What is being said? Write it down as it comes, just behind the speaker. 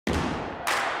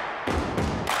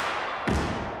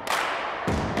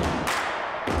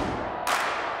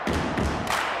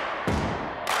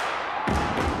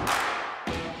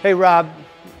Hey Rob,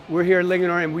 we're here at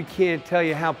Linganore and we can't tell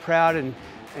you how proud and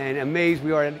amazed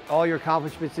we are at all your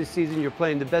accomplishments this season. You're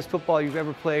playing the best football you've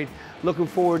ever played. Looking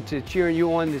forward to cheering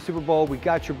you on the Super Bowl. We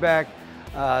got your back.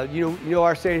 You know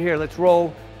our saying here, let's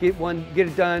roll, get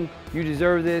it done. You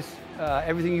deserve this.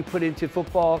 Everything you put into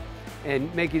football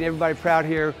and making everybody proud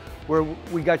here,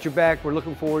 we got your back. We're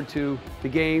looking forward to the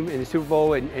game and the Super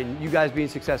Bowl and you guys being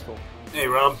successful. Hey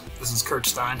Rob, this is Kurt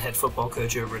Stein, head football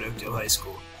coach over at Oakdale High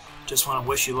School. Just want to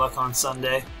wish you luck on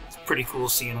Sunday. It's pretty cool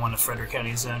seeing one of Frederick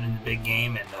County's own in the big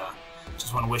game, and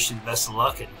just want to wish you the best of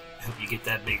luck and hope you get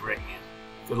that big ring, man.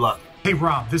 Good luck. Hey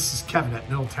Rob, this is Kevin at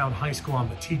Middletown High School. I'm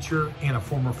a teacher and a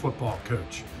former football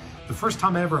coach. The first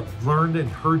time I ever learned and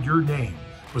heard your name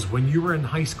was when you were in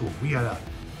high school. We had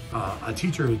a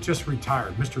teacher who just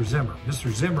retired, Mr. Zimmer.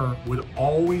 Mr. Zimmer would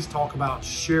always talk about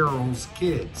Cheryl's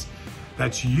kids.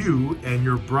 That's you and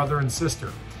your brother and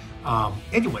sister.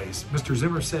 Anyways, Mr.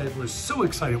 Zimmer said was so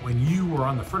excited when you were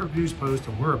on the Frederick News Post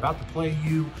and we're about to play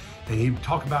you, and he'd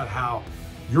talk about how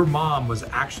your mom was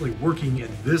actually working in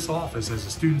this office as a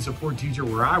student support teacher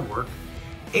where I work,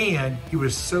 and he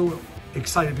was so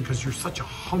excited because you're such a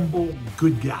humble,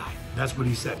 good guy. That's what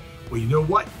he said. Well, you know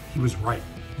what? He was right.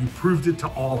 You proved it to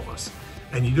all of us.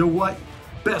 And you know what?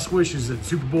 Best wishes at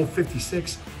Super Bowl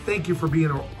 56. Thank you for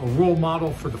being a role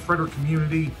model for the Frederick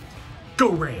community. Go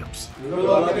Rams! Good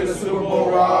luck in the Super Bowl,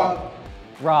 Rob.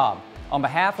 Rob, on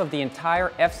behalf of the entire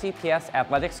FCPS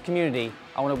athletics community,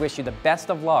 I want to wish you the best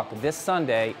of luck this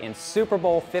Sunday in Super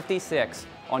Bowl 56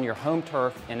 on your home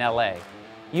turf in LA.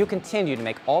 You continue to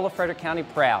make all of Frederick County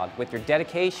proud with your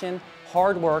dedication,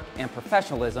 hard work, and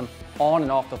professionalism on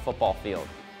and off the football field.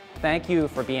 Thank you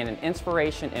for being an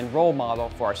inspiration and role model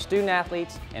for our student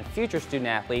athletes and future student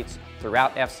athletes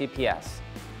throughout FCPS.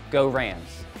 Go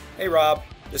Rams! Hey Rob,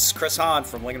 this is Chris Hahn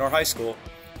from Linganore High School.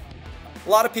 A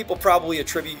lot of people probably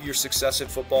attribute your success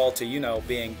at football to,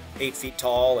 being 8 feet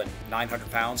tall and 900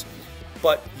 pounds.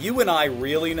 But you and I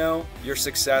really know your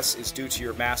success is due to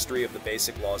your mastery of the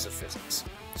basic laws of physics.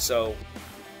 So,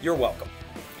 you're welcome.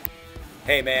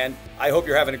 Hey man, I hope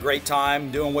you're having a great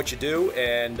time doing what you do,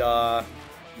 and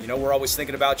we're always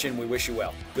thinking about you and we wish you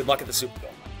well. Good luck at the Super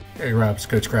Bowl. Hey Rob, it's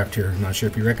Coach Kraft here. I'm not sure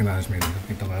if you recognize me. I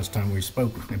think the last time we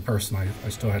spoke in person, I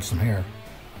still had some hair.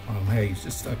 Hey,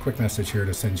 just a quick message here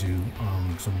to send you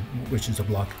some wishes of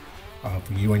luck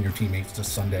for you and your teammates this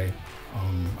Sunday.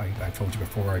 I told you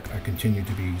before, I continue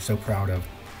to be so proud of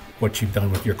what you've done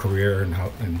with your career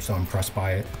and so impressed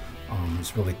by it.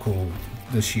 It's really cool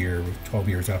this year, 12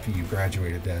 years after you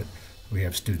graduated, that we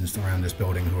have students around this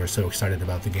building who are so excited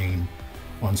about the game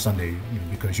on Sunday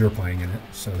because you're playing in it.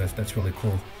 So that's really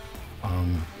cool.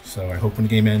 So I hope when the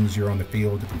game ends, you're on the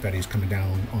field, the confetti's coming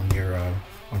down on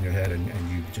your head, and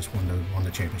you just won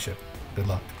the championship. Good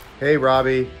luck. Hey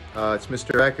Robbie, it's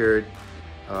Mr. Eckerd,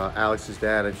 Alex's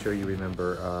dad. I'm sure you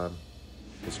remember.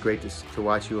 It's great to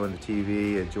watch you on the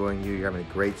TV, enjoying you. You're having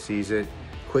a great season.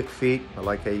 Quick feet. I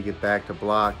like how you get back to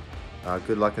block.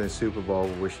 Good luck in the Super Bowl.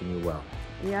 We're wishing you well.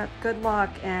 Yep, good luck,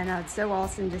 and it's so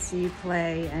awesome to see you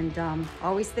play, and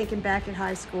always thinking back at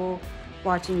high school,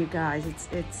 watching you guys.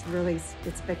 It's really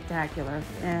spectacular,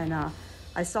 and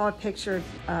I saw a picture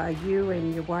of you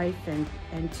and your wife and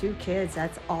 2 kids.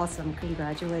 That's awesome.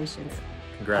 Congratulations.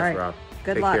 Congrats, right. Rob.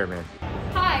 Good Take luck. care, man.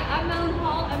 Hi, I'm Melanie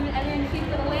Hall. I'm an editor-in-chief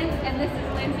for the Lens, and this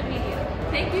is Lens Media.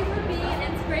 Thank you for being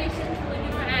an inspiration to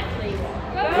Linganore athletes.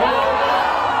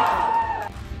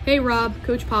 Go! Hey Rob,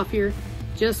 Coach Poff here.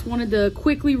 Just wanted to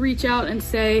quickly reach out and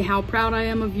say how proud I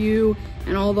am of you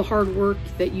and all the hard work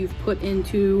that you've put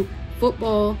into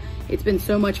football. It's been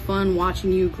so much fun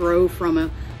watching you grow from a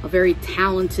very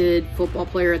talented football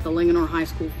player at the Linganore High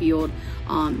School field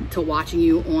to watching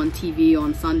you on TV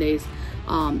on Sundays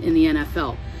in the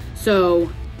NFL. So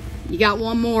you got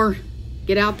one more.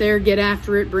 Get out there, get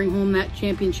after it, bring home that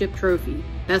championship trophy.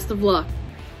 Best of luck.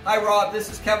 Hi Rob,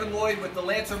 this is Kevin Lloyd with the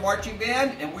Lancer Marching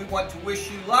Band, and we want to wish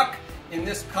you luck in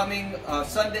this coming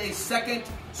Sunday's second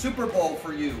Super Bowl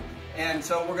for you. And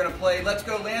so we're going to play Let's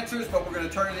Go Lancers, but we're going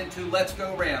to turn it into Let's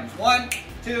Go Rams. 1,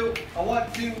 2,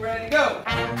 1, 2, ready, go!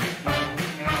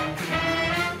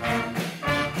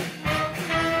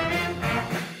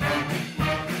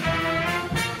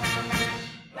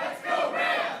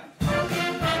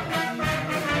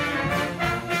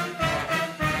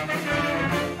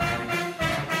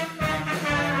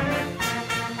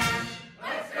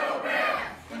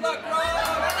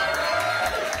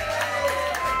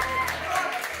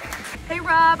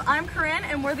 Rob, I'm Corinne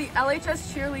and we're the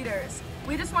LHS cheerleaders.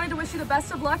 We just wanted to wish you the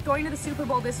best of luck going to the Super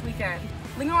Bowl this weekend.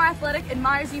 Linganore Athletic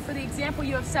admires you for the example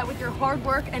you have set with your hard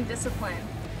work and discipline.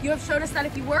 You have showed us that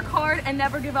if you work hard and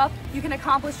never give up, you can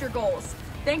accomplish your goals.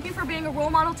 Thank you for being a role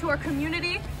model to our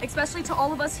community, especially to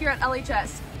all of us here at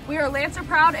LHS. We are Lancer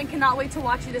proud and cannot wait to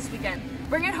watch you this weekend.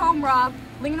 Bring it home, Rob.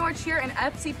 Linganore Cheer and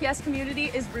FCPS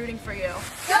community is rooting for you.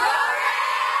 Go!